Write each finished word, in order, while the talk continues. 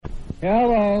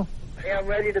Hello. Hey, I'm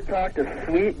ready to talk to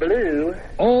Sweet Blue.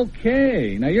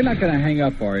 Okay. Now, you're not going to hang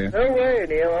up, are you? No way,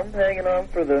 Neil. I'm hanging on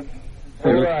for the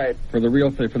ride. For the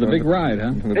real thing, for the big ride,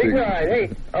 huh? Big ride. Hey,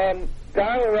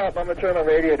 dial her up. I'm going to turn my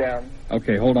radio down.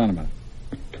 Okay, hold on a minute.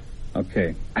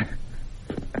 Okay.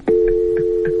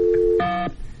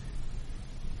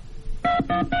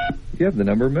 You have the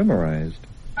number memorized.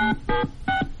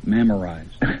 Memorized.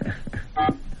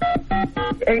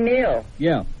 Hey, Neil.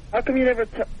 Yeah. How come you never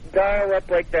dial up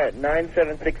like that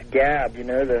 976-GAB, you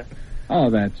know, the... Oh,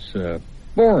 that's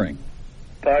boring.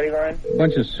 Party line?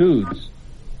 Bunch of suits.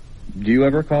 Do you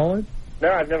ever call it?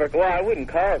 No, I've never... Well, I wouldn't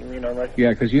call it, you know, unless... Yeah,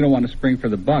 because you don't want to spring for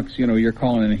the bucks. You know, you're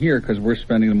calling in here because we're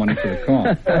spending the money for the call.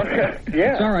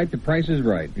 Yeah. It's all right. The price is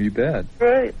right. You bet.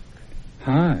 Right.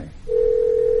 Hi.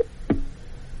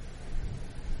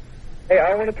 Hey,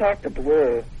 I want to talk to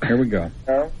Blue. Here we go.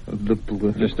 No? The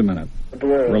Blue. Just a minute. The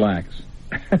Blue. Relax.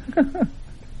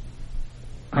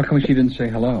 How come she didn't say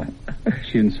hello?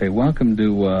 She didn't say, welcome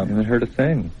to, I haven't heard a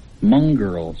thing. Hmong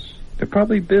Girls. They're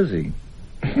probably busy.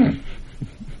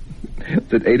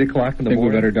 It's at 8 o'clock in the Think morning.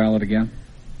 we better dial it again?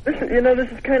 This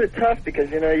is kind of tough because,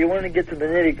 you want to get to the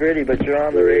nitty-gritty, but you're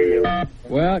on the radio.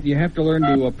 Well, you have to learn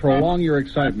to prolong your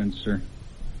excitement, sir.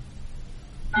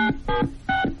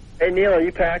 Hey, Neil, are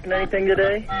you packing anything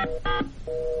today?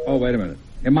 Oh, wait a minute.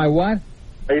 Am I what?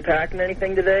 Are you packing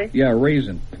anything today? Yeah, a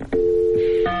raisin.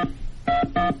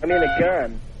 I mean a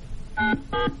gun.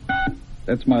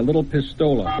 That's my little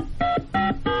pistola.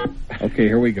 Okay,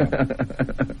 here we go.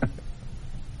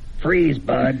 Freeze,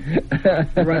 bud.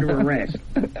 You're under arrest.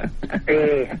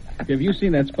 Hey. Have you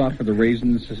seen that spot for the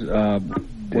raisins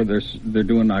where they're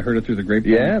doing, I heard it through the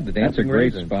grapevine? Yeah, the dancing That's a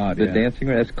great raisin. spot, The yeah. dancing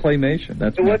raisin. That's claymation.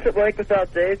 That's So what's it like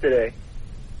without Dave today?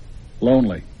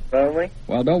 lonely. Lonely?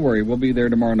 Well, don't worry. We'll be there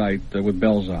tomorrow night with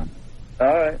bells on. All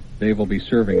right. Dave will be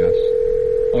serving us.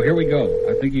 Oh, here we go.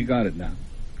 I think you got it now.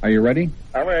 Are you ready?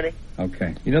 I'm ready.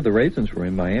 Okay. You know, the Raisins were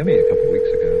in Miami a couple weeks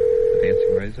ago. The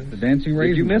Dancing Raisins. The Dancing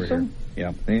Raisins. Did you miss were here. them?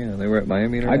 Yeah. Yeah, they were at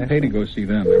Miami International. I'd pay to go see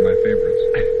them. They're my favorites.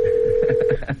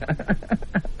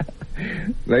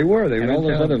 They were. They And were all in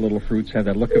those town. other little fruits had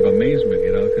that look of amazement,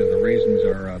 because the raisins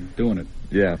are doing it.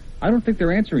 Yeah. I don't think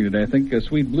they're answering today. I think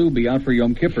Sweet Blue will be out for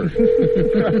Yom Kippur.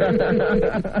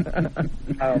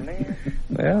 Oh, man.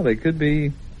 Well, they could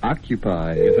be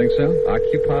occupied. You think so?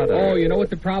 Occupada. Oh, you know what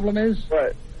the problem is?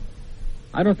 What?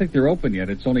 I don't think they're open yet.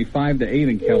 It's only 5 to 8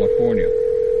 in California.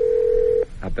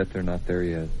 I bet they're not there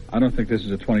yet. I don't think this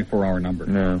is a 24-hour number.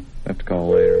 No. I have to call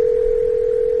later.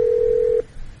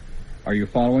 Are you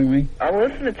following me? I'm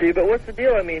listening to you, but what's the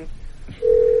deal? I mean...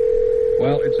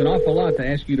 Well, it's an awful lot to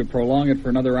ask you to prolong it for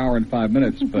another hour and 5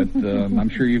 minutes, but I'm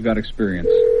sure you've got experience.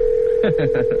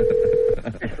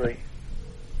 Seriously.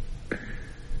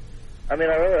 I mean,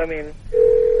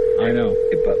 I know.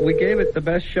 But we gave it the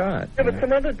best shot. Yeah, but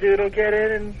some other dude will get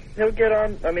in and he'll get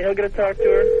on. I mean, he'll get to talk to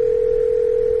her.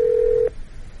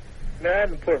 Man, I had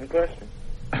an important question.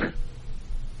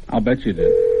 I'll bet you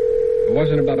did. It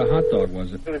wasn't about a hot dog,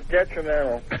 was it? It was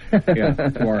detrimental. Yeah,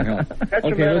 to our health.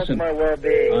 Detrimental Okay, listen. to my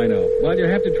well-being. I know. Well, you'll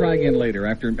have to try again later,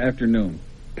 after noon.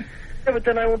 Yeah, but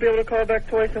then I won't be able to call back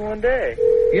twice in one day.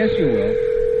 Yes, you will.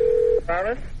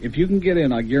 Promise? If you can get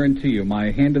in, I guarantee you,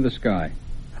 my hand to the sky.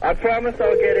 I promise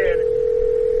I'll get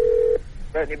in.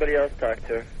 Let anybody else talk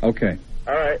to her. Okay.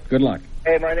 All right. Good luck.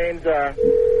 Hey, my name's,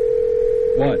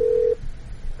 What?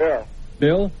 Bill.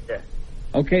 Bill? Yeah.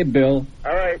 Okay, Bill.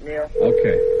 All right, Neil.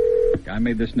 Okay. I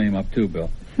made this name up too, Bill.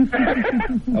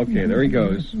 Okay, there he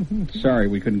goes. Sorry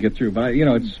we couldn't get through, but,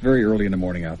 it's very early in the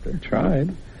morning out there.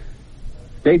 Tried.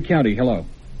 Dade County, hello.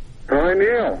 Hi,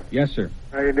 Neil. Yes, sir.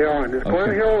 How you doing? Is Glenn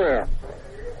Okay. Hill there?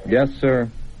 Yes, sir.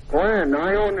 Glenn,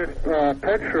 I own this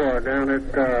pet shop down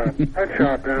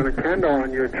at Kendall,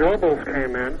 and your gerbils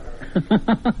came in.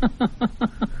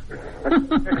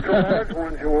 Extra large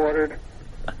ones you ordered.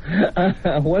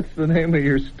 What's the name of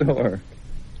your store?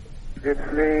 It's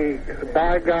the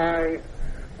Bye Guy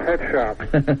Pet Shop.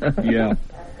 Yeah.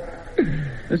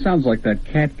 This sounds like that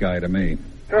cat guy to me.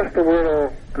 Just a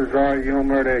little bizarre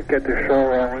humor to get the show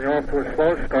rolling. You're off to a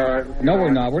slow start. No,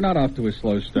 we're not. We're not off to a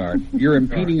slow start. You're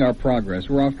impeding our progress.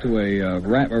 We're off to a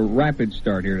rapid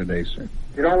start here today, sir.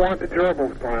 You don't want the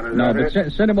gerbils, Glenn, is No, that but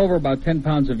it? send him over about 10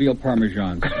 pounds of veal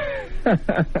parmesan.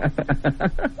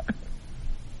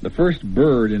 The first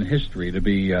bird in history to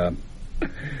be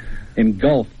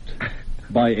engulfed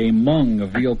by a mung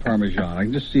of veal parmesan. I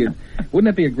can just see it. Wouldn't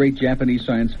that be a great Japanese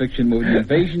science fiction movie? The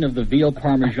Invasion of the Veal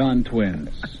Parmesan Twins.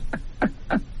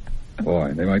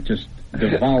 Boy, they might just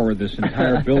devour this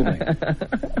entire building.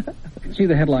 You can see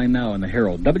the headline now in the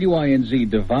Herald. WINZ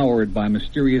devoured by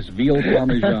mysterious veal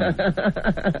parmesan.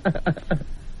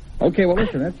 Okay, well,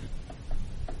 listen,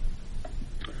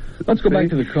 let's go back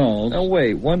to the calls. Oh,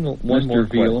 wait, one more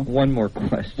Veal. one more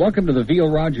question. Welcome to the Veal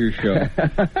Rogers Show.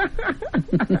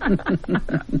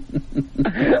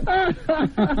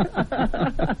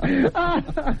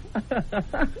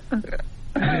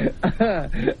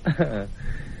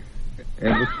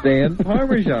 And the Stan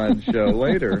Parmesan Show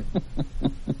later.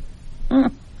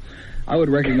 I would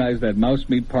recognize that mouse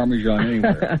meat Parmesan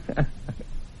anywhere.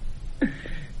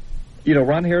 You know,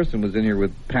 Ron Harrison was in here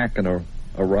with packing a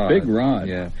rod. Big rod.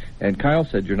 Yeah. And Kyle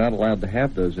said you're not allowed to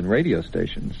have those in radio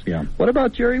stations. Yeah. What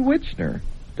about Jerry Witchner?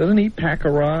 Doesn't he pack a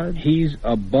rod? He's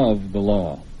above the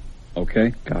law.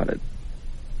 Okay? Got it.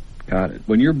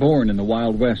 When you're born in the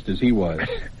Wild West as he was,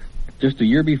 just a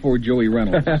year before Joey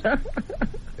Reynolds,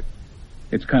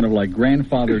 it's kind of like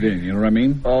grandfathered in, you know what I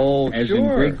mean? Oh, as sure. in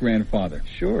great-grandfather.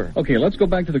 Sure. Okay, let's go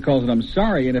back to the calls, and I'm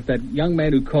sorry, and if that young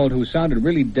man who called who sounded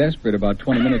really desperate about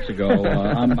 20 minutes ago,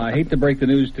 I hate to break the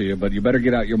news to you, but you better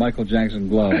get out your Michael Jackson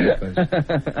glove,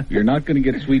 because you're not going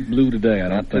to get sweet blue today, I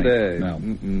don't think. Not today. No.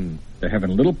 Mm-mm. They're having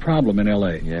a little problem in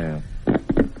L.A. Yeah.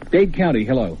 Dade County,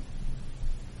 hello.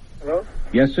 Hello?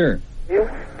 Yes, sir. You?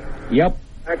 Yep.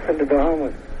 Max from the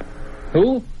Bahamas.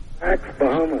 Who? Max,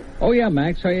 Bahamas. Oh, yeah,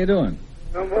 Max, how you doing?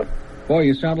 Number? Boy,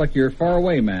 you sound like you're far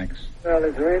away, Max. Well,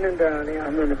 it's raining down here.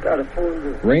 I'm in the phone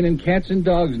booth. Raining cats and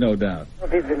dogs, no doubt.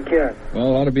 Puppies and cats.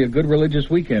 Well, it ought to be a good religious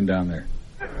weekend down there.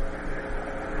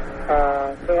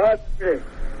 So how's it?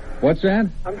 What's that?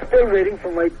 I'm still waiting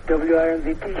for my WINZ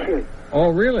T-shirt. Oh,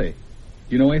 really?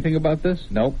 Do you know anything about this?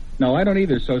 Nope. No, I don't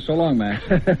either, so long, Max.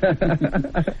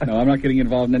 No, I'm not getting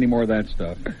involved in any more of that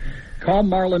stuff. Call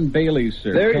Marlon Bailey,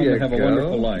 sir. There Tell you him to have go. a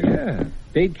wonderful life. Yeah.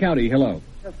 Dade County, hello.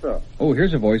 Yes, sir. Oh,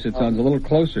 here's a voice that sounds a little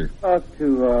closer. Talk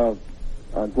to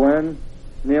Glenn,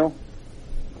 Neil.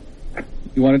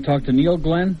 You want to talk to Neil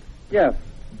Glenn? Yes.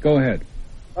 Go ahead.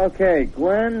 Okay,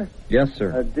 Glenn. Yes,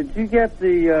 sir. Did you get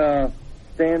the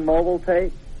Stan Mobile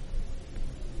tape?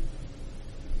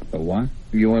 The what?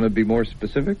 You want to be more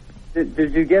specific?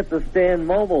 Did you get the Stan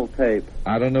Mobile tape?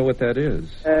 I don't know what that is.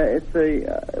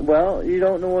 It's well, you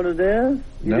don't know what it is?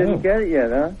 You No. didn't get it yet,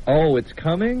 huh? Oh, it's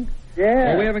coming?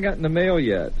 Yeah. Oh, we haven't gotten the mail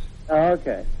yet. Oh,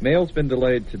 okay. Mail's been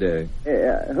delayed today.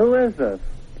 Who is this?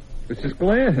 This is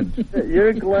Glenn.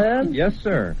 You're Glenn? Yes,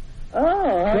 sir.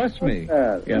 Oh, how Trust me. was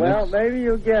that? Yeah, well, that's- maybe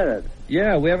you'll get it.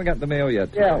 Yeah, we haven't got the mail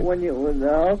yet today. Yeah,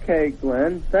 okay,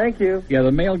 Glenn. Thank you. Yeah,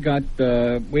 the mail got,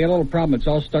 we had a little problem. It's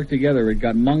all stuck together. It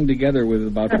got munged together with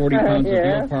about 40 pounds of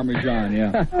Yeah? veal Parmesan,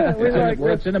 yeah.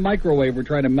 We It's in the microwave. We're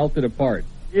trying to melt it apart.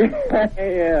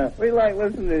 Yeah. We like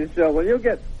listening to the show. Well, you'll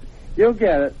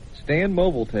get it. Stan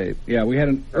Mobile tape. Yeah, we had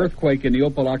an earthquake in the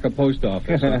Opelika post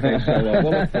office. Okay, so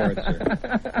we'll look for it,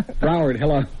 sir. Broward,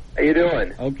 hello. How you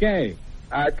doing? Okay.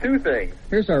 Two things.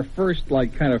 Here's our first,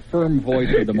 kind of firm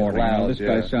voice of the morning. Loud, Now, this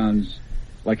yeah. guy sounds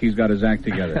like he's got his act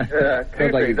together. Two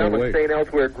Sounds like things. he's I'm a awake. St.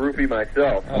 Elsewhere groupie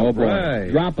myself. Oh, boy. right.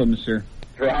 Drop him, sir.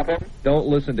 Drop them. Don't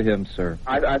listen to him, sir.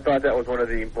 I thought that was one of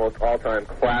the most all-time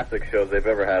classic shows they've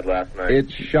ever had last night. It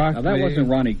shocked Now, that me. wasn't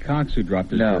Ronnie Cox who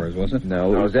dropped his No. drawers, was it?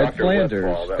 No, it was Ed Dr. Flanders.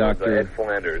 Westfall. That was, Ed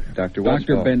Flanders. Dr. Dr.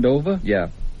 Westfall. Bendova? Yeah.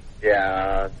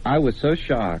 Yeah. I was so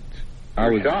shocked. I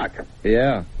You was were shocked.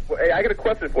 Yeah. Well, hey, I got a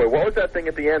question for you. What was that thing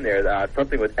at the end there?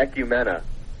 Something with Ecumena.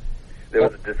 There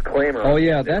was a disclaimer. Oh,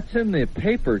 yeah, that's in the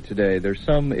paper today.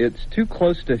 It's too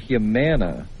close to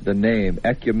Humana, the name.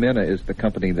 Ecumena is the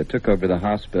company that took over the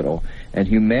hospital, and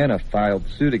Humana filed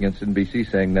suit against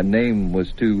NBC saying the name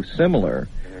was too similar,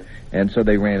 and so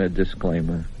they ran a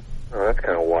disclaimer. Oh, that's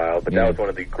kind of wild, but Yeah. that was one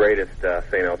of the greatest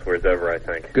St. Elsewheres ever, I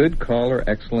think. Good caller,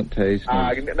 excellent taste.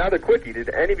 Another quickie. Did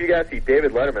any of you guys see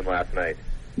David Letterman last night?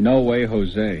 No way,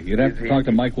 Jose. You'd have to talk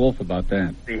to Mike Wolf about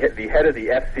that. The head of the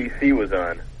FCC was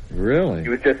on. Really? He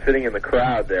was just sitting in the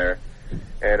crowd there,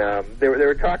 and they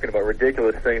were talking about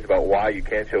ridiculous things about why you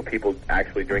can't show people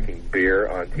actually drinking beer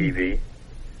on TV.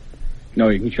 No,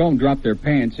 you can show them drop their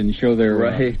pants and show their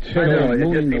Right. I know, it just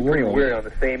mooning the seemed pretty world. weird. On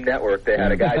the same network, they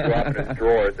had a guy dropping his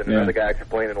drawers and Yeah. another guy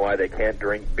explaining why they can't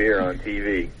drink beer on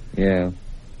TV. Yeah.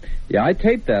 Yeah, I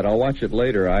taped that. I'll watch it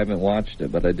later. I haven't watched it,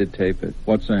 but I did tape it.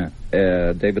 What's that?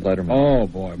 David Letterman. Oh,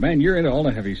 boy. Man, you're into all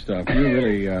the heavy stuff. You're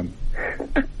really,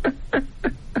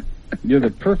 you're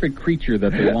the perfect creature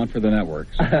that they want for the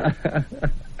networks.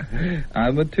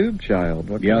 I'm a tube child.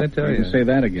 What can I tell you you? can say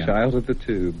that again. Child of the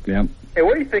tube. Yep. Hey,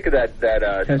 what do you think of that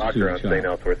Test doctor tube on child. St.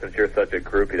 Elsewhere, since you're such a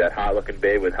groupie, that hot-looking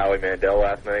babe with Howie Mandel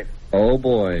last night? Oh,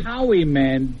 boy. Howie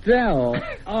Mandel.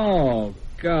 Oh,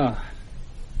 God.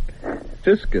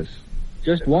 Fiscus.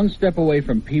 Just one step away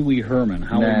from Pee Wee Herman.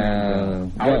 Howie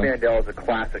Mandel. Howie Well, Mandel is a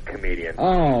classic comedian.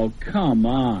 Oh, come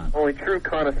on. Only true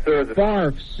connoisseurs of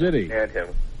Barf City. and him.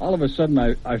 All of a sudden,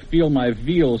 I feel my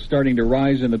veal starting to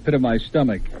rise in the pit of my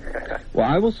stomach. Well,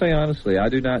 I will say honestly, I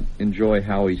do not enjoy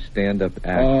Howie's stand-up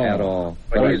act at all.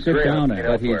 But Well, he's sit great down on at. St.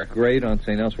 But he's Elsewhere. great on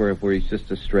St. Elsewhere, where he's just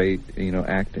a straight,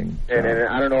 acting. And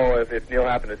I don't know if Neil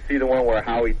happened to see the one where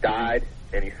Howie died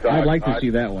and he saw I'd like God. to see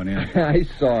that one, yeah. I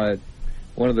saw it.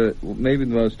 Maybe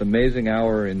the most amazing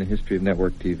hour in the history of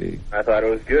network TV. I thought it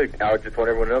was good. I would just want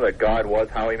everyone to know that God was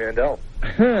Howie Mandel.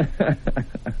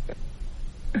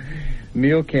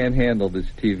 Neil can't handle this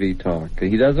TV talk.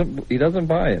 He doesn't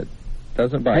buy it.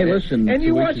 Doesn't buy Hey, it. listen, And you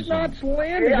 2 watch weeks ago. Knots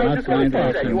Landing. Yeah, I was Knots just going to say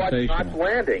Landing that. You watched sensational. Knots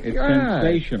Landing. It's God.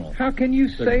 sensational. How can you a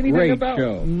say anything great about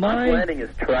show. Knots Landing is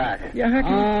trash. Yeah, how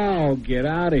can Oh, get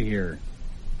out of here.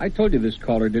 I told you this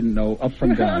caller didn't know up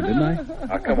from down, didn't I?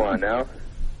 Oh, come on now.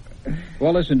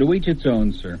 Well, listen, to each its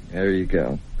own, sir. There you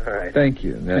go. All right. Thank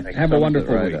you. That Have a sums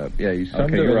wonderful it right week. up. Yeah, you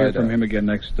summed Okay, it you'll right hear from up. him again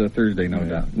next Thursday, no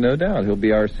doubt. No doubt. He'll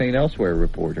be our St. Elsewhere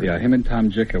reporter. Yeah, him and Tom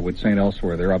Jicka with St.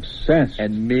 Elsewhere. They're obsessed.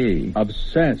 And me.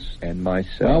 Obsessed. And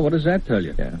myself. Well, what does that tell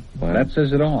you? Yeah. Well, That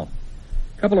says it all.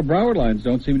 A couple of Broward lines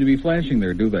don't seem to be flashing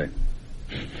there, do they?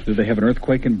 Do they have an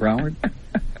earthquake in Broward?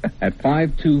 At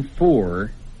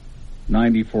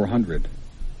 524-9400.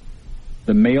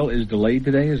 The mail is delayed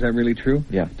today. Is that really true?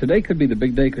 Yeah. Today could be the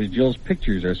big day because Jill's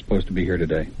pictures are supposed to be here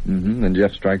today. Mm-hmm. And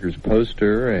Jeff Stryker's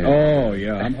poster. And... Oh,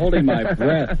 yeah. I'm holding my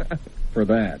breath for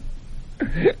that.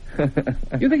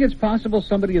 You think it's possible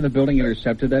somebody in the building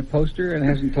intercepted that poster and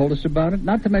hasn't told us about it?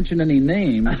 Not to mention any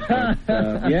names,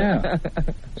 but, yeah.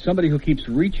 Somebody who keeps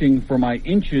reaching for my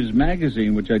Inches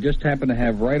magazine, which I just happen to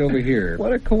have right over here.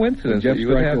 What a coincidence. Jeff that you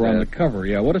would have Stryker on that. the cover.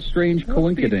 Yeah, what a strange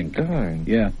coinkydink. Darn.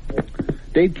 Yeah.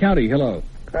 Dade County, hello.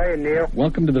 Hi, Neil.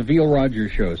 Welcome to the Veal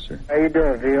Rogers Show, sir. How you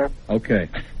doing, Veal? Okay.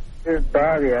 This is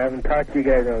Bobby. I haven't talked to you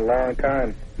guys in a long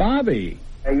time. Bobby,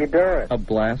 How you doing? A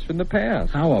blast from the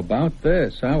past. how about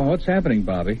this? What's happening,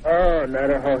 Bobby? Oh, not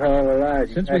a whole hell of a lot.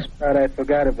 Since I we- thought I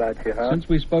forgot about you, huh? Since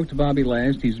we spoke to Bobby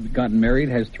last, he's gotten married,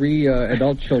 has 3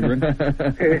 adult children.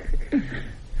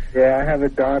 Yeah, I have a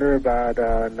daughter about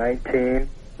 19.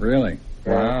 Really?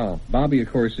 Wow. Bobby, of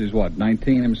course, is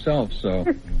 19 himself, so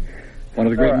one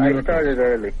of the great I miracles. started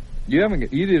early.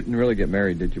 You didn't really get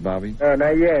married, did you, Bobby? No,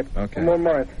 not yet. Okay. One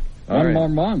more month. All One right. more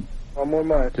month. One more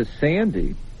month. To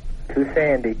Sandy. To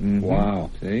Sandy. Mhm. Wow.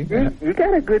 See? You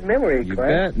got a good memory, You Clint.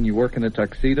 bet. And you work in a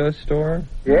tuxedo store?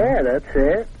 Yeah, that's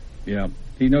it. Yeah.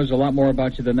 He knows a lot more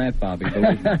about you than that, Bobby.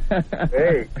 Believe me.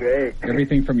 Great, great.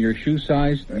 Everything from your shoe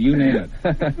size, you name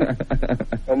it.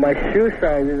 Well, my shoe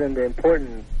size isn't the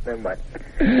important. Never mind.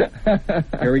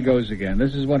 Here he goes again.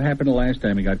 This is what happened the last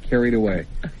time. He got carried away.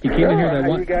 He came in here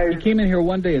you guys- He came in here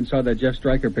one day and saw that Jeff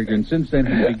Stryker picture, and since then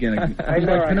he's beginning. I He's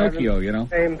know, like I Pinocchio, haven't- you know.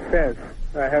 Same sense.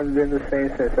 I haven't been the same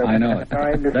since. I know it.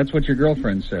 Trying to, That's what your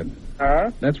girlfriend said.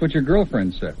 huh? That's what your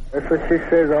girlfriend said. That's what she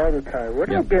says all the time. We're Yep.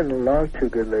 not getting along too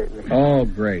good lately. Oh,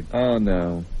 great. Oh,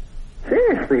 no.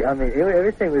 Seriously, I mean,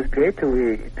 everything was great till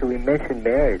we mentioned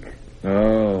marriage.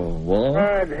 Oh, well.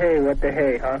 But hey, what the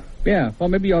hey, huh? Yeah. Well,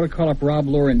 maybe you ought to call up Rob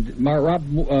Lowe and Rob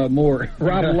Moore,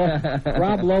 Rob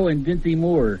Lowe and Dinty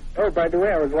Moore. Oh, by the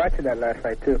way, I was watching that last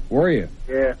night too. Were you?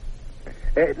 Yeah.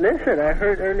 Hey, listen, I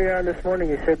heard earlier on this morning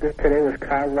you said that today was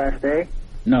Kyle's last day.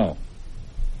 No.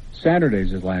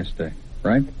 Saturday's his last day,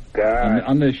 right? God.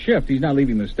 On the shift, he's not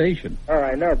leaving the station. Oh,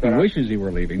 I know, He but wishes he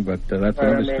were leaving, but that's I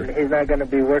another mean, story. he's not going to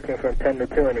be working from 10 to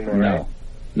 2 anymore, right? No.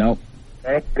 No.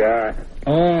 Thank God.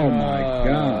 Oh, my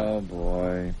God. Oh,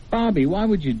 boy. Bobby, why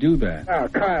would you do that? Oh,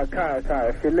 Kyle,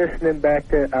 if you're listening back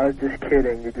there, I was just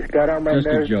kidding. You just got on my Just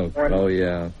a nerves. joke. Oh,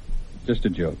 yeah. Just a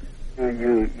joke.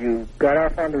 You got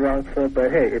off on the wrong foot,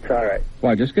 but hey, it's all right.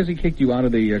 Why, just because he kicked you out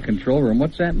of the control room,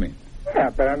 what's that mean? Yeah,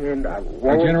 but I mean,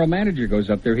 Our general manager goes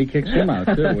up there, he kicks him out,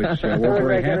 too, which what we're was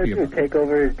very I going happy to do? about. Take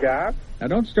over his job? Now,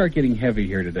 don't start getting heavy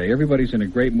here today. Everybody's in a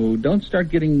great mood. Don't start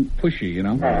getting pushy, you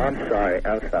know? Oh, I'm sorry.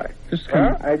 Just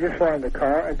Well, kind I just wanted to call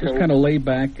and just kind of lay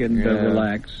back and Yeah.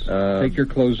 relax. Take your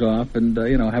clothes off and,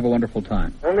 have a wonderful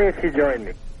time. only if you join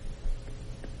me.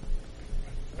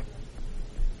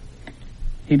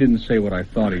 He didn't say what I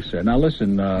thought he said. Now,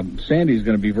 listen, Sandy's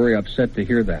going to be very upset to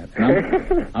hear that.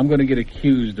 And I'm going to get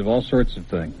accused of all sorts of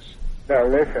things. No,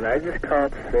 listen, I just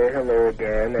called to say hello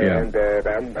again, Yeah.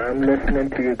 and I'm listening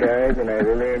to you guys, and I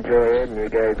really enjoy it, and you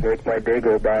guys make my day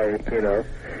go by,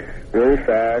 really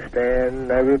fast, and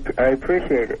I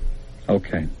appreciate it.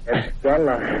 Okay. And this gun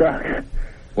law sucks.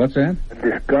 What's that?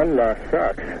 This gun law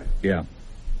sucks. Yeah.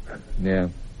 Yeah.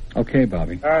 Okay,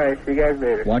 Bobby. All right, see you guys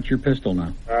later. Watch your pistol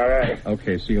now. All right.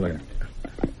 Okay, see you later.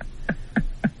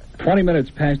 20 minutes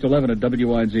past 11 at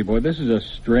WIZ. Boy, this is a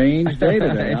strange day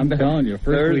today. I'm telling you.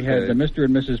 First we had Thursday. Mr.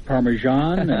 and Mrs.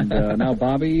 Parmesan, and now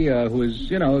Bobby, who is,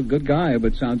 a good guy,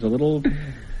 but sounds a little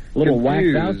A little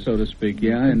Confused. whacked out, so to speak,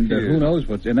 yeah, and who knows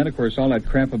what's... And then, of course, all that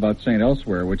crap about St.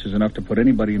 Elsewhere, which is enough to put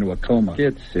anybody into a coma.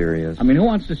 Get serious. I mean, who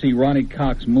wants to see Ronnie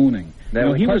Cox mooning?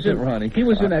 No, he wasn't was in, Ronnie He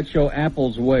was in Cox. that show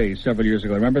Apple's Way several years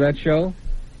ago. Remember that show?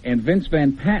 And Vince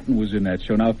Van Patten was in that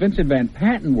show. Now, if Vincent Van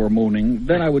Patten were mooning,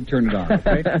 then I would turn it on,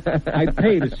 okay? I'd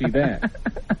pay to see that.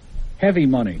 Heavy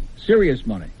money. Serious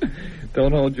money.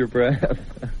 Don't hold your breath.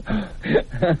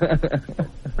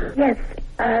 Yes.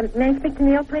 May I speak to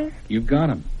Neil, please? You've got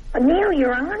him. Neil,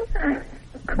 you're on?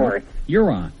 Of course.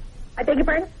 You're on. I beg your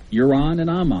pardon? You're on and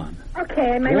I'm on.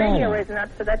 Okay, my We're all radio on. isn't up,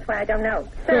 so that's why I don't know.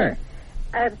 Sure.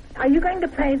 Sir, are you going to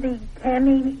play the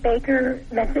Tammy Baker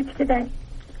message today?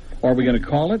 Are we going to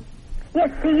call it? Yes,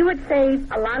 see, you would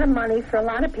save a lot of money for a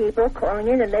lot of people calling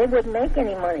in, and they wouldn't make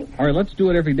any money. All right, let's do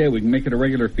it every day. We can make it a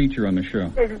regular feature on the show.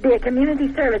 There'd be a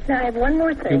community service. Now, I have one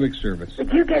more thing. Cubic service.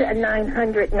 Would you get a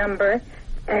 900 number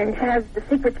and have the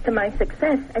secrets to my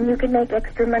success, and you can make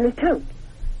extra money, too?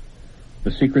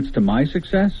 The secrets to my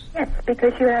success? Yes,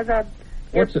 because you have you're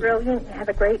What's it- brilliant, you have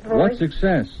a great voice. What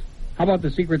success? How about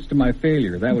the secrets to my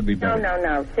failure? That would be better.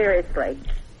 No, seriously.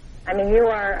 I mean, you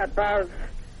are above,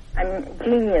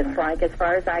 genius-like as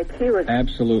far as IQ is.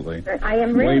 Absolutely. I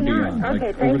am really Way beyond. not. Okay,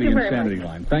 like thank over the you very insanity much.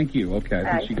 line. Thank you. Okay, I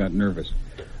Bye. think she got nervous.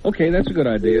 Okay, that's a good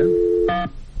idea.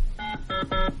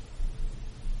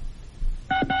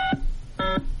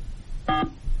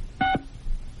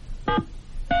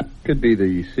 Could be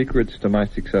the secrets to my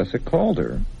success at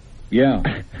Calder.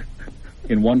 Yeah.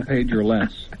 In one page or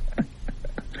less.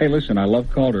 Hey, listen, I love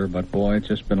Calder, but boy, it's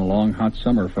just been a long, hot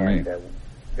summer for me. And,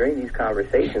 during these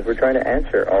conversations, we're trying to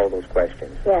answer all those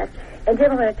questions. Yes. And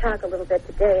Jim, we're going to talk a little bit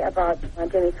today about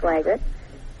Jimmy Swaggart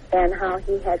and how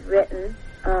he had written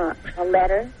a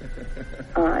letter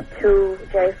to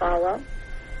Jerry Falwell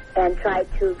and tried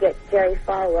to get Jerry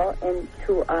Falwell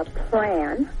into a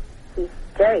plan.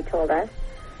 Jerry told us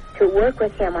to work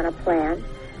with him on a plan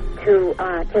to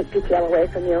take PTL away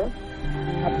from you,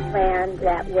 a plan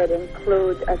that would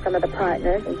include some of the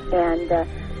partners and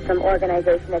some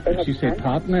organization that they Did had she say done.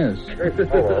 partners? Jerry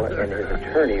Falwell and his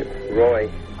attorney, Roy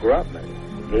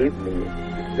Grutman, gave me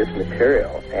this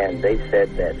material, and they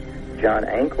said that John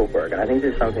Ankelberg, and I think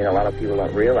this is something a lot of people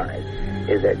don't realize,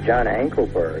 is that John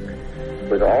Ankelberg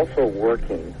was also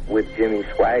working with Jimmy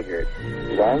Swaggart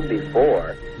long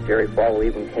before Jerry Falwell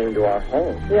even came to our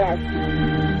home. Yes.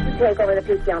 To take over the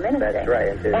PTL ministry. That's right,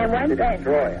 and to one thing-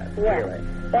 destroy us, Yes. really.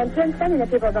 And Jim, something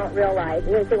that people don't realize,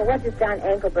 you say, well, what does John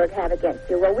Ankelberg have against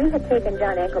you? Well, we had taken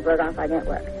John Ankelberg off our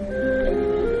network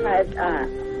because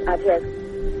of his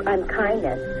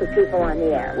unkindness to people on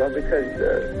the air. Well, because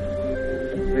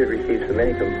we had received so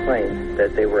many complaints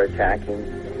that they were attacking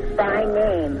By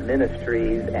name.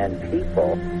 ministries and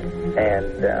people,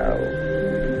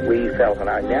 and we felt on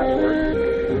our network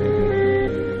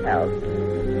how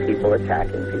people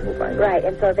attacking people by name. Right,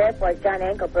 and so therefore John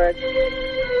Ankelberg...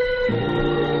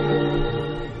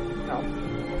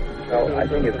 So I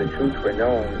think if the truth were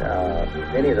known,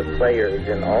 many of the players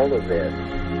in all of this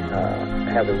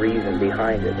have a reason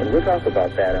behind it, and we'll talk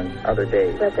about that on other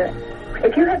days. But,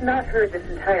 If you have not heard this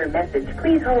entire message,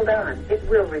 please hold on. It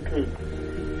will repeat.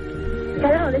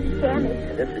 hello, this is Tammy.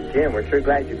 And this is Jim. We're sure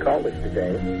glad you called us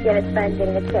today. Jim, it's fun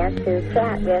getting a chance to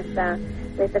chat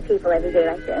with the people every day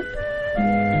like this.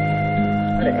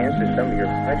 I'm going to answer some of your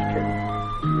questions.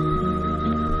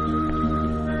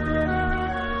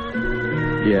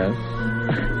 Yes.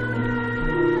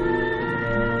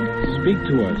 Speak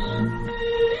to us.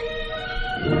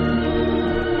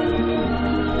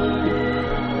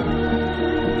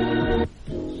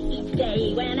 Each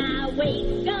day when I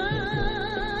wake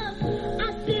up,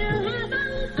 I still have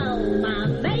on all my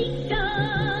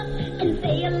makeup and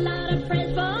say a lot of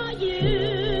prayers for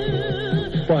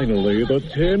you. Finally, the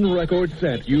 10 record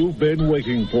set you've been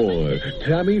waiting for.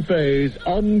 Tammy Faye's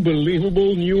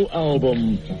unbelievable new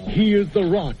album, He Is the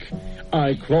Rock.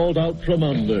 I Crawled Out From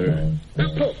Under. I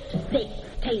put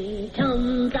 16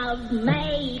 tons of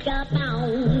makeup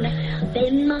on.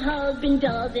 Then my husband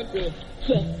does it with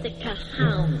Jessica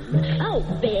Hound. Oh,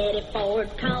 Betty Ford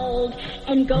called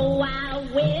and go I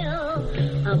will.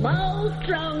 I'm all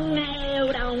strung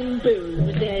out on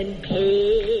booze and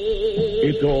pills.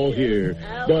 It's all here.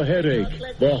 The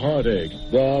headache, the heartache,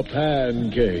 the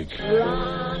pancake.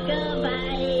 Rock of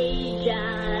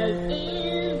Ages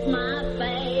is my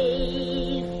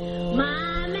face.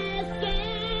 My mascara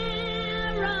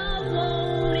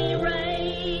won't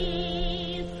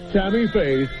erase. Tammy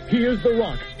Faye's He Is the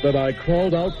Rock that I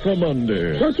Crawled Out From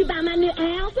Under. Won't you buy my new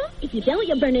album? If you don't,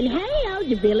 you're burning hell.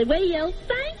 You really will.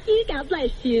 Thank you. God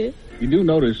bless you. You do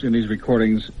notice in these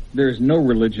recordings, there's no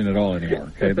religion at all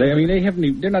anymore. Okay,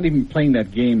 they're not even playing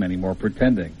that game anymore,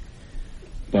 pretending.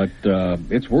 But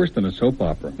it's worse than a soap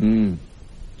opera. Mm.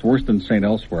 It's worse than St.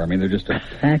 Elsewhere. I mean, they're just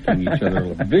attacking each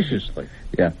other viciously.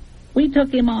 Yeah. We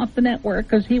took him off the network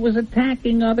because he was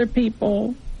attacking other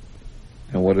people.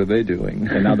 And what are they doing?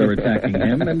 And now they're attacking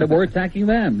him, and we're attacking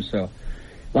them. So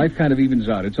life kind of evens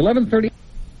out. It's 11:30.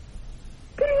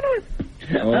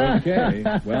 Okay.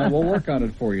 Well, we'll work on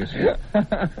it for you, sir.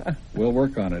 We'll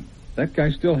work on it. That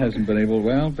guy still hasn't been able.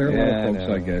 Well, there are a lot of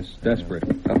folks, I guess, desperate.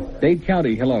 Dade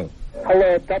County, hello.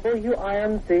 Hello,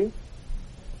 WINC.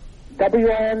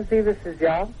 WINC, this is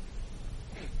Yao.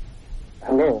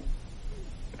 Hello.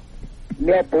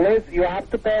 Yeah, please, you have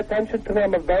to pay attention to me.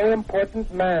 I'm a very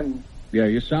important man. Yeah,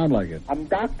 you sound like it. I'm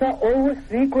Dr. Ulrich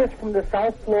Siegrist from the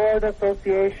South Florida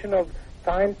Association of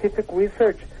Scientific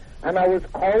Research, and I was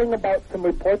calling about some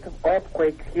reports of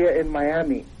earthquakes here in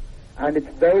Miami. And it's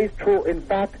very true. In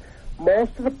fact,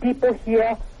 most of the people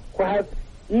here who have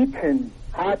eaten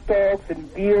hot dogs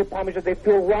and veal parmesan, they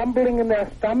feel rumbling in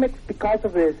their stomachs because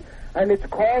of this. And it's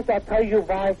caused, I'll tell you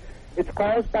why, it's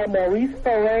caused by Maurice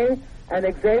Ferre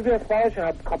and Xavier Farge and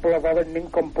a couple of other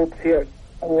nincompoops here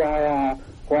who are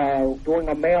doing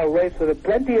a male race with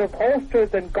plenty of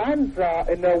holsters and guns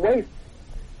in their waists.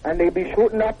 And they be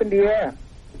shooting up in the air.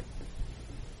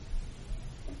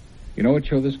 You know what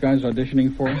show this guy's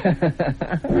auditioning for?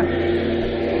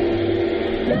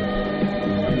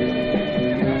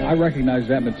 I recognize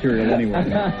that material anyway.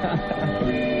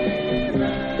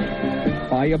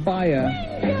 Baya.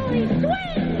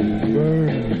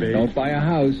 Don't buy a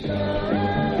house.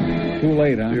 Too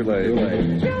late, huh? Too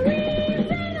late.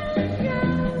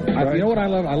 You know what I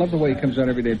love? I love the way he comes out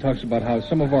every day and talks about how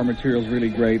some of our material's really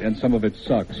great and some of it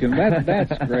sucks. You know,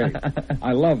 that's great.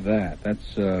 I love that.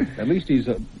 That's at least he's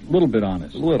a little bit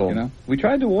honest. Little. You know? We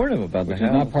tried to warn him about Which the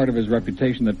is not part of his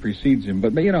reputation that precedes him.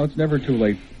 But you know, it's never too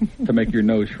late to make your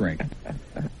nose shrink.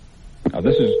 Now,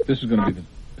 this is going to be the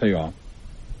payoff.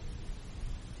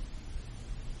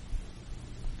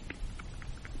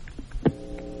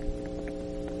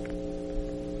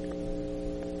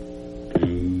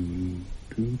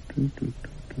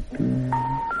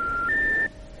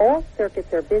 All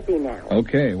circuits are busy now.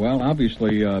 Okay, well,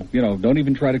 obviously, don't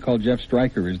even try to call Jeff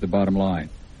Stryker is the bottom line,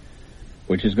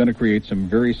 which is going to create some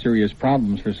very serious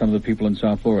problems for some of the people in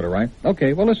South Florida, right?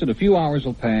 Okay, well, listen, a few hours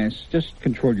will pass. Just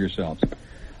control yourselves.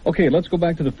 Okay, let's go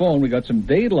back to the phone. We got some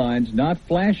Dade lines not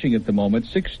flashing at the moment.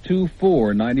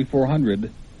 624-9400.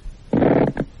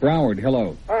 Broward,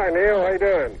 hello. Hi, Neil. How you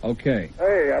doing? Okay.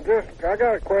 Hey, I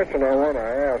got a question I want to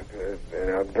ask, and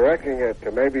I'm directing it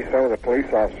to maybe some of the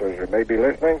police officers who may be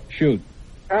listening. Shoot.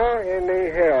 How in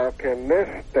the hell can this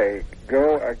state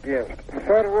go against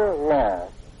federal law,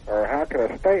 or how can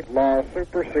a state law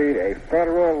supersede a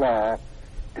federal law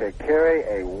to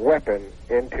carry a weapon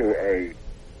into a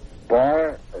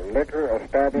bar or liquor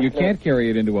establishment? You can't carry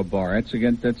it into a bar.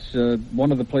 That's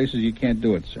one of the places you can't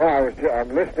do it, sir. No,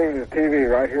 I'm listening to the TV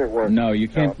right here at work. No, you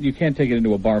can't. You can't take it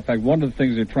into a bar. In fact, one of the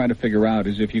things they're trying to figure out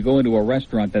is if you go into a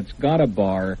restaurant that's got a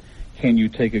bar, can you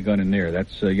take a gun in there?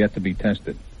 That's yet to be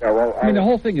tested. Yeah, well, I mean, the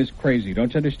whole thing is crazy.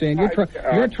 Don't you understand?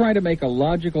 You're trying to make a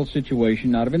logical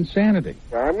situation out of insanity.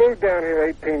 I moved down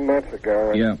here 18 months ago.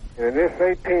 And yeah. In this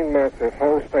 18 months, this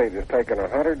whole state has taken a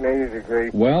 180-degree...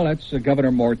 Well, that's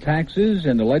Governor more taxes,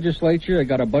 and the legislature. I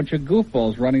got a bunch of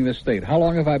goofballs running the state. How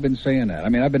long have I been saying that? I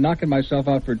mean, I've been knocking myself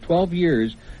out for 12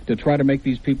 years to try to make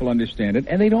these people understand it,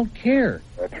 and they don't care.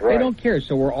 That's right. They don't care.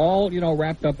 So we're all,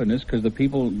 wrapped up in this because the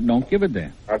people don't give a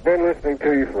damn. I've been listening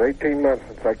to you for 18 months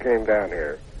since I came down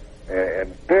here.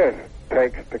 And this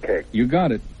takes the cake. You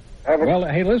got it. Well,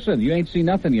 hey, listen, you ain't seen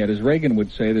nothing yet. As Reagan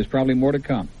would say, there's probably more to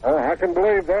come. Oh, I can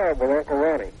believe that with Uncle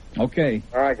Ronnie. Okay.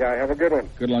 All right, guy, have a good one.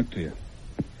 Good luck to you.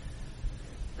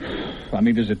 I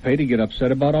mean, does it pay to get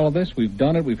upset about all of this? We've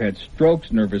done it. We've had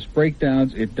strokes, nervous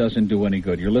breakdowns. It doesn't do any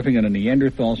good. You're living in a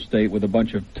Neanderthal state with a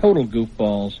bunch of total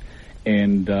goofballs,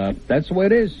 and that's the way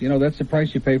it is. That's the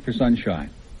price you pay for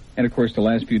sunshine. And, of course, the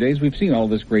last few days, we've seen all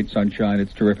this great sunshine.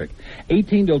 It's terrific.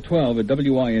 18 till 12 at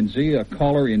WINZ, a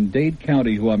caller in Dade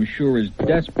County who I'm sure is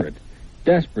desperate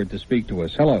to speak to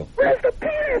us. Hello. Where's the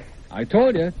penis? I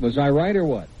told you. Was I right or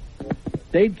what?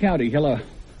 Dade County, hello.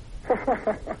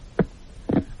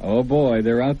 Oh, boy,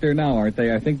 they're out there now, aren't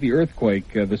they? I think the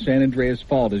earthquake, the San Andreas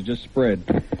Fault, has just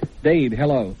spread. Dade,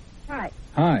 hello. Hi.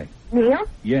 Hi. Neil?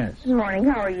 Yes. Good morning.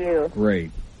 How are you?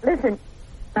 Great. Listen,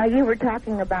 you were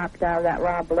talking about that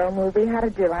Rob Lowe movie. How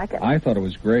did you like it? I thought it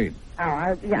was great. Oh,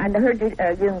 I heard you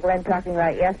and Glenn talking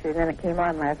about it yesterday, and then it came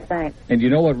on last night. And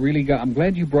you know what really I'm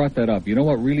glad you brought that up. You know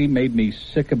what really made me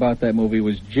sick about that movie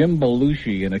was Jim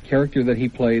Belushi and a character that he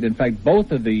played. In fact,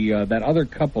 both of that other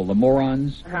couple, the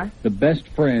morons, the best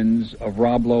friends of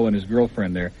Rob Lowe and his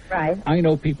girlfriend there. Right. I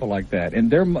know people like that.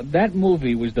 And that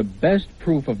movie was the best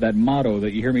proof of that motto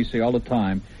that you hear me say all the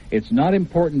time. It's not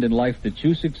important in life that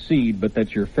you succeed, but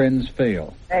that your friends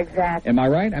fail. Exactly. Am I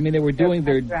right? I mean, they were doing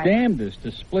their damnedest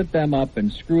to split them up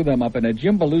and screw them up. And at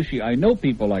Jim Belushi, I know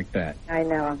people like that. I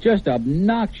know. Just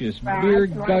obnoxious,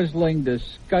 beer-guzzling,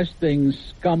 disgusting,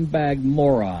 scumbag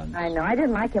morons. I know. I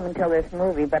didn't like him until this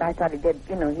movie, but I thought he did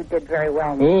very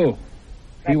well. Oh,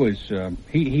 he was,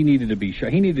 he needed to be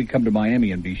shot. He needed to come to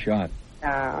Miami and be shot.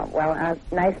 Well,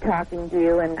 nice talking to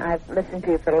you, and I've listened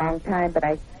to you for a long time, but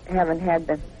I haven't had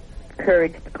the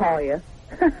courage to call you.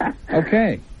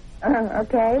 Okay.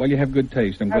 Okay. Well, you have good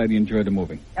taste. I'm glad you enjoyed the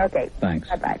movie. Okay. Thanks.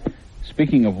 Bye-bye.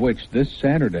 Speaking of which, this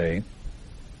Saturday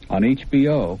on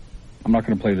HBO, I'm not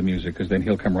going to play the music because then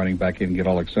he'll come running back in and get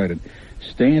all excited.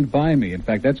 Stand By Me. In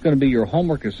fact, that's going to be your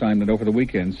homework assignment over the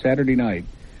weekend, Saturday night.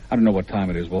 I don't know what time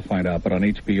it is. We'll find out. But on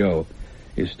HBO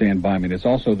is Stand By Me. And it's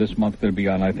also this month going to be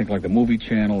on, I think, like the Movie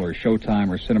Channel or Showtime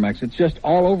or Cinemax. It's just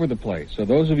all over the place. So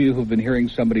those of you who've been hearing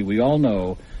somebody we all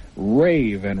know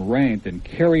rave and rant and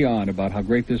carry on about how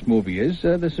great this movie is,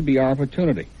 this would be our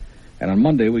opportunity. And on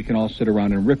Monday, we can all sit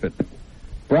around and rip it.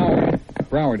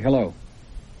 Broward, hello.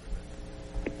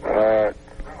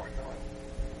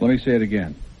 Let me say it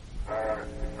again.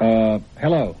 Hello.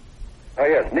 Oh,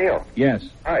 yes, Neil. Yes.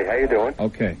 Hi, how you doing?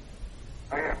 Okay.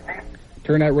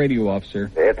 Turn that radio off,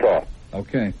 sir. It's off.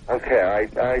 Okay. Okay,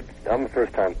 I'm a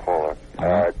first-time caller.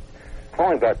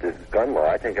 Calling about this gun law,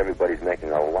 I think everybody's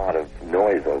making a lot of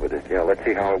noise over this. You know, let's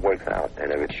see how it works out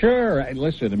and everything. Sure. And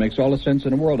listen, it makes all the sense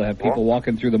in the world to have people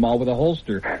walking through the mall with a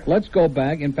holster. Let's go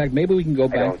back. In fact, maybe we can go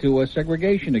back to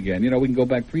segregation again. You know, we can go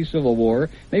back pre-Civil War.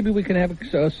 Maybe we can have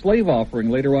a slave offering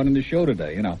later on in the show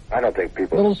today, you know. I don't think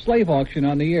people... A little slave auction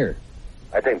on the air.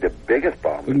 I think the biggest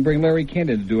problem... We can bring Larry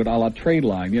Kendall to do it a la trade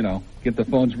line, you know. Get the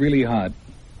phones really hot.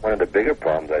 One of the bigger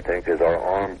problems, I think, is our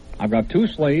armed... I've got 2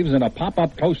 slaves and a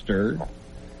pop-up toaster.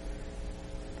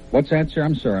 What's that, sir?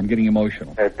 I'm sorry, I'm getting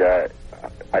emotional.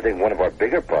 I think one of our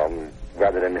bigger problems,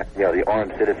 rather than, you know, the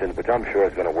armed citizens, which I'm sure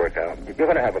is going to work out, you're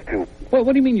going to have a few... Well,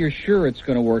 what do you mean you're sure it's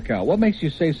going to work out? What makes you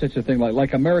say such a thing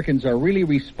like Americans are really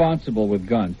responsible with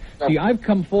guns? See, I've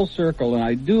come full circle,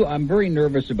 and I'm very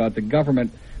nervous about the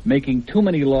government making too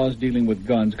many laws dealing with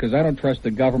guns because I don't trust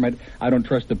the government, I don't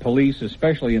trust the police,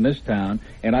 especially in this town,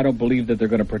 and I don't believe that they're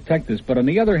going to protect this. But on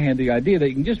the other hand, the idea that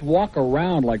you can just walk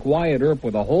around like Wyatt Earp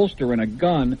with a holster and a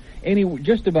gun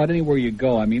just about anywhere you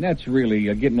go, I mean, that's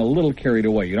really getting a little carried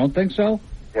away. You don't think so?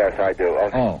 Yes, I do.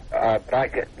 But I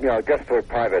can, you know, just for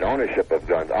private ownership of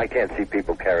guns, I can't see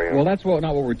people carrying. Well, that's not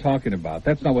what we're talking about.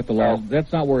 That's not what the law.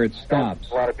 That's not where it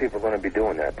stops. A lot of people are going to be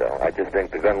doing that, though. I just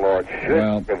think the gun law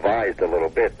should be revised a little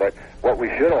bit. But what we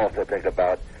should also think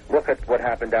about, look at what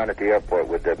happened down at the airport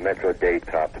with the Metro-Dade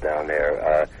cops down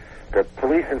there. The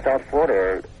police in South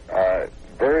Florida are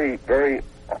very, very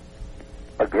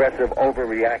aggressive,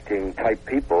 overreacting type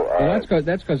people. Well,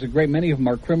 that's because a great many of them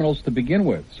are criminals to begin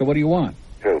with. So what do you want?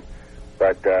 True.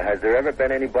 But has there ever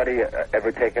been anybody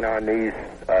ever taken on these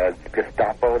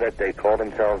Gestapo that they call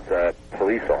themselves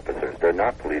police officers? They're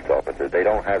not police officers. They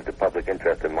don't have the public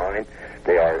interest in mind.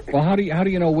 They are... Well, how do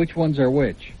you know which ones are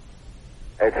which?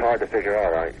 It's hard to figure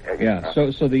out, right? Yeah,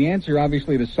 so the answer,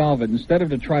 obviously, to solve it, instead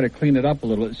of to try to clean it up a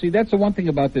little... See, that's the one thing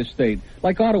about this state.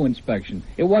 Like auto inspection.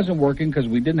 It wasn't working because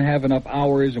we didn't have enough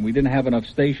hours and we didn't have enough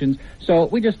stations, so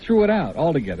we just threw it out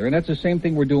altogether. And that's the same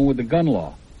thing we're doing with the gun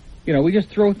law. You know, we just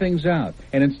throw things out.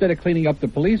 And instead of cleaning up the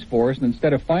police force, and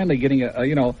instead of finally getting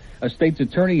a state's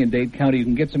attorney in Dade County who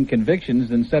can get some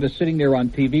convictions, instead of sitting there on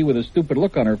TV with a stupid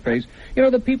look on her face, you know,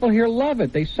 the people here love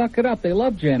it. They suck it up. They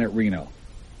love Janet Reno.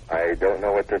 I don't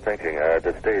know what they're thinking.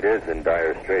 The state is in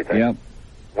dire straits. Yep.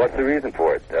 What's the reason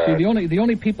for it? See, the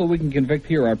only people we can convict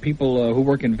here are people who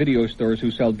work in video stores who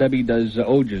sell Debbie Does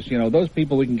Oges. You know, those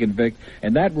people we can convict.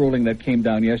 And that ruling that came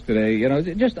down yesterday, you know,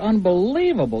 just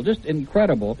unbelievable, just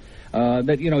incredible.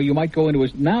 That, you know, you might go into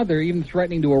now they're even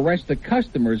threatening to arrest the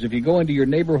customers if you go into your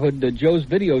neighborhood Joe's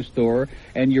video store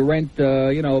and you rent,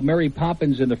 you know, Mary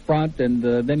Poppins in the front and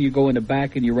then you go in the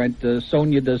back and you rent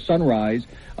Sonia Does Sunrise.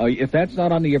 If that's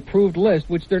not on the approved list,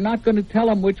 which they're not going to tell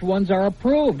them which ones are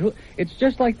approved. It's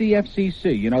just like the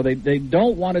FCC. You know, they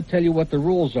don't want to tell you what the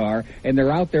rules are, and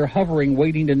they're out there hovering,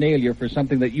 waiting to nail you for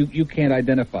something that you can't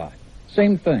identify.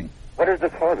 Same thing. What is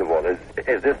the cause of all this?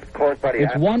 Is this caused by the...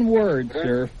 It's one word,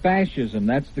 sir, fascism.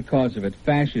 That's the cause of it,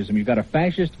 fascism. You've got a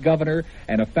fascist governor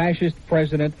and a fascist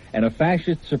president and a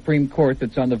fascist Supreme Court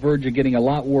that's on the verge of getting a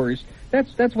lot worse.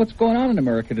 That's what's going on in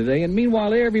America today. And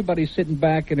meanwhile, everybody's sitting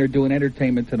back and they're doing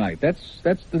entertainment tonight. That's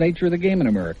the nature of the game in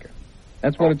America.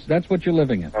 That's what you're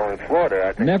living in. Oh, in Florida,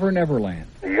 I think... Never land.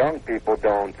 The young people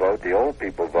don't vote. The old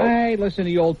people vote. Hey, listen,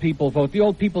 the old people vote. The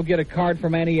old people get a card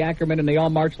from Annie Ackerman, and they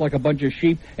all march like a bunch of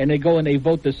sheep, and they go and they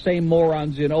vote the same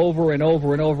morons in over and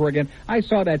over and over again. I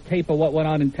saw that tape of what went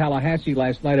on in Tallahassee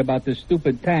last night about this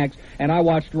stupid tax, and I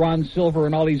watched Ron Silver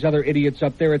and all these other idiots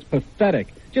up there. It's pathetic.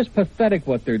 Just pathetic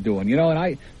what they're doing, you know,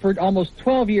 and for almost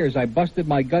 12 years, I busted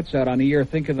my guts out on the air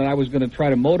thinking that I was going to try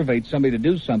to motivate somebody to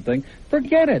do something.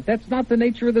 Forget it. That's not the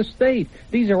nature of the state.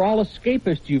 These are all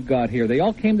escapists you've got here. They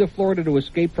all came to Florida to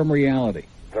escape from reality.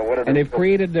 And they've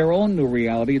created their own new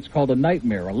reality. It's called a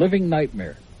nightmare, a living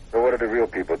nightmare. So what do the real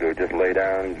people do? Just lay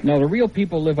down? No, the real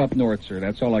people live up north, sir.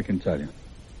 That's all I can tell you.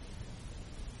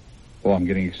 Oh, I'm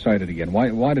getting excited again.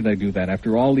 Why did I do that?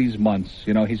 After all these months,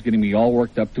 you know, he's getting me all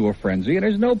worked up to a frenzy, and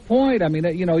there's no point. I mean,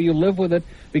 you know, you live with it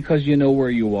because you know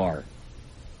where you are.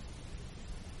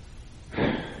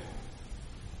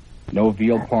 No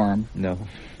veal parm. No,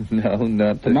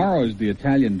 not tomorrow is the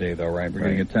Italian day, though, right? We're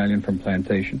getting Italian from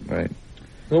Plantation. Right.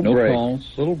 No break. calls.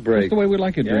 Little break. That's the way we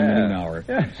like it during the noon hour.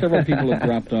 Yeah. Several people have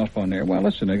dropped off on there. Well,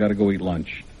 listen, I got to go eat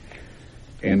lunch.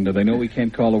 And they know we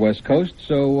can't call the West Coast,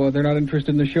 so they're not interested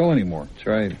in the show anymore. That's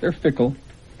right. They're fickle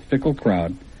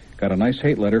crowd. Got a nice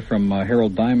hate letter from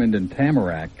Harold Diamond in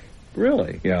Tamarack.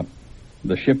 Really? Yeah.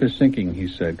 The ship is sinking, he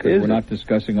said, because we're not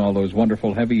discussing all those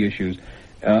wonderful heavy issues.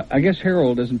 I guess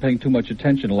Harold isn't paying too much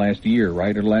attention the last year,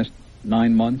 right, or the last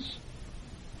 9 months.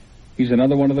 He's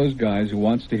another one of those guys who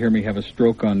wants to hear me have a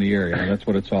stroke on the air. You know, that's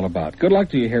what it's all about. Good luck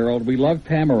to you, Harold. We love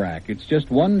Tamarack. It's just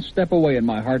one step away in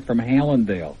my heart from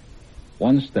Hallandale.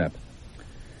 One step.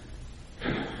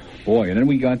 Boy, and then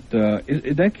we got,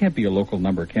 that can't be a local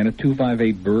number, can it?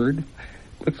 258 Bird?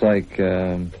 Looks like,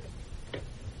 no.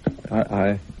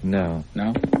 No?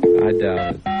 I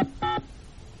doubt it.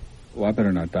 Well, I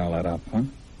better not dial that up, huh?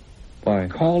 Why?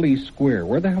 Cauley Square.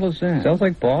 Where the hell is that? Sounds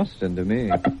like Boston to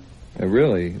me.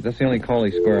 Really? That's the only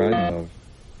Cauley Square I know of.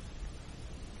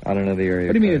 I don't know the area.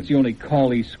 What do you mean it's the only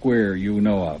Cauley Square you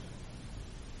know of?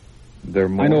 There are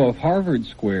more. I know of Harvard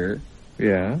Square.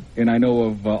 Yeah. And I know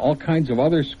of all kinds of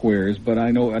other squares, but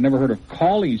I never heard of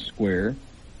Cauley Square.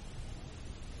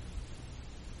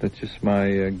 That's just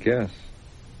my guess.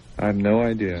 I have no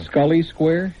idea. Scully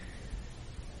Square?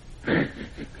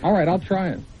 All right, I'll try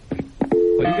it. What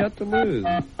do you got to lose?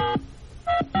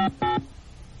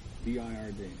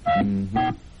 D-I-R-D. Mm-hmm.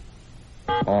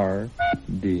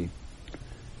 R-D.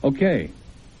 Okay.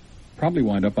 Probably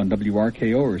wind up on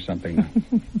WRKO or something.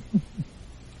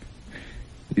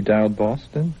 You dialed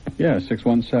Boston? Yeah,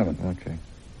 617. Okay.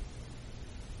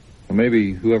 Well,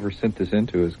 maybe whoever sent this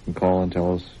into us can call and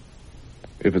tell us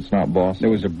if it's not Boston.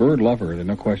 There was a bird lover. There's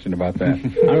no question about that.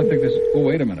 I don't think this... Oh,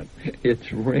 wait a minute.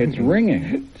 It's ringing. It's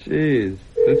ringing. Jeez,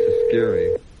 this is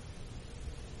scary.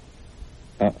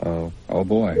 Uh-oh. Oh,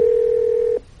 boy.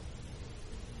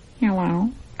 Hello.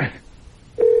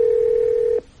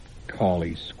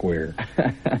 Cauley Square.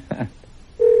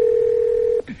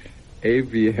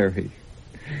 Aviary.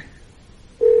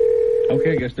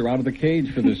 Okay, I guess they're out of the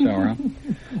cage for this hour, huh?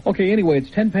 Okay, anyway, it's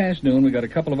 10 past noon. We got a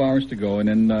couple of hours to go, and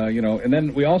then, and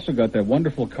then we also got that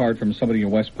wonderful card from somebody in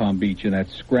West Palm Beach in that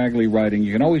scraggly writing.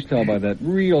 You can always tell by that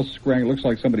real scraggly, looks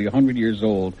like somebody 100 years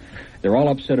old. They're all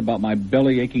upset about my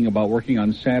belly aching about working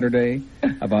on Saturday,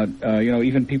 about,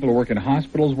 even people who work in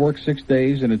hospitals work 6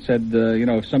 days, and it said,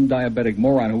 if some diabetic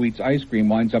moron who eats ice cream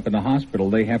winds up in the hospital,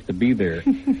 they have to be there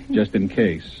just in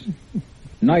case.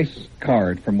 Nice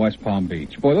card from West Palm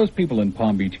Beach. Boy, those people in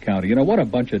Palm Beach County, what a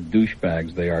bunch of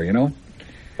douchebags they are,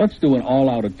 Let's do an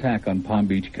all-out attack on Palm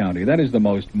Beach County. That is the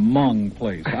most mung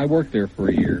place. I worked there for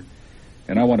a year,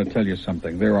 and I want to tell you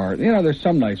something. There's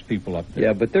some nice people up there.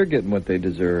 Yeah, but they're getting what they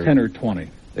deserve. 10 or 20.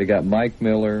 They got Mike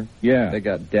Miller. Yeah. They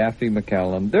got Daffy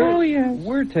McCallum.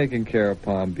 We're taking care of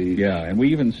Palm Beach. Yeah, and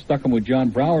we even stuck them with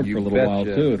John Broward for a little while,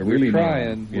 too. We're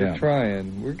trying. We're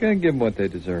trying. We're going to give them what they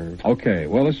deserve. Okay.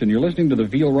 Well, listen, you're listening to the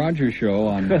Veal Rogers Show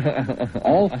on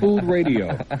All Food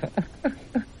Radio.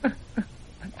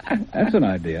 That's an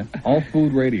idea. All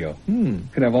Food Radio.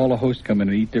 Could have all the hosts come in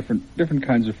and eat different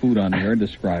kinds of food on there and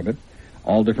describe it.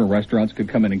 All different restaurants could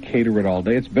come in and cater it all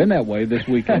day. It's been that way this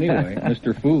week anyway,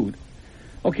 Mr. Food.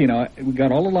 Okay, now, we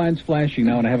got all the lines flashing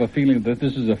now, and I have a feeling that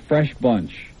this is a fresh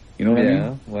bunch. You know what I Yeah,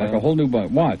 mean? well, like a whole new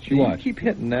button. Watch, you watch. keep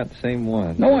hitting that same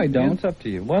one. No, I don't. It's up to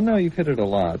you. Well, no, you've hit it a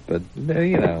lot, but,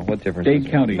 you know, what difference Dade does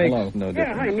it County, make? hello. Makes no Yeah,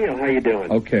 difference. hi, Neil. How you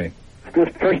doing? Okay.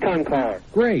 Good first-time caller.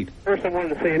 Great. First, I wanted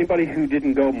to say anybody who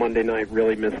didn't go Monday night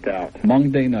really missed out.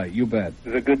 Monday night, you bet. It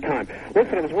was a good time.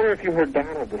 Listen, I was wondering if you heard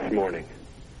Donald this morning.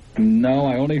 No,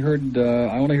 I only heard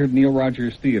Neil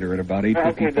Rogers Theater at about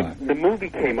 8:55. Okay, the movie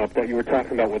came up that you were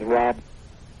talking about with Rob. You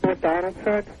know what Donald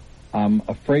said? I'm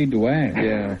afraid to ask.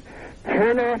 Yeah.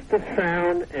 Turn off the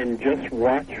sound and just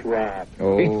watch Rob.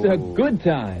 Oh. It's a good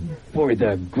time for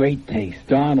the great taste.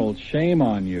 Donald, shame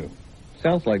on you.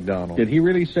 Sounds like Donald. Did he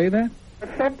really say that?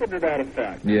 Something to that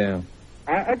effect. Yeah.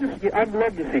 I'd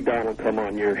love to see Donald come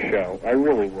on your show. I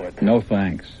really would. No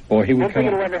thanks. Boy, he I would don't come think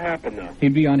it'll on. ever happen, though.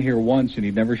 He'd be on here once, and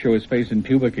he'd never show his face in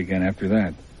pubic again after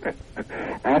that.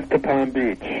 Off to Palm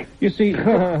Beach. You see,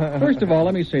 first of all,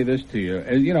 let me say this to you.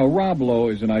 You know, Rob Lowe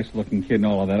is a nice-looking kid and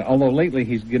all of that, although lately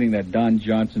he's getting that Don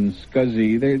Johnson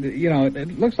scuzzy. You know,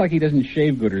 it looks like he doesn't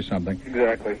shave good or something.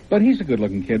 Exactly. But he's a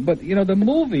good-looking kid. But, you know, the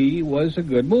movie was a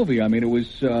good movie. I mean, it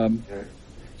was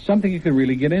something you could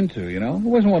really get into, you know? It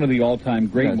wasn't one of the all-time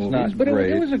great That's movies, not but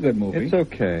great. It was a good movie. It's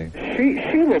okay.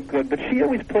 She looked good, but she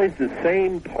always plays the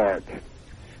same part.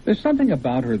 There's something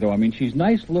about her, though. I mean, she's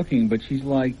nice-looking, but she's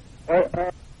like...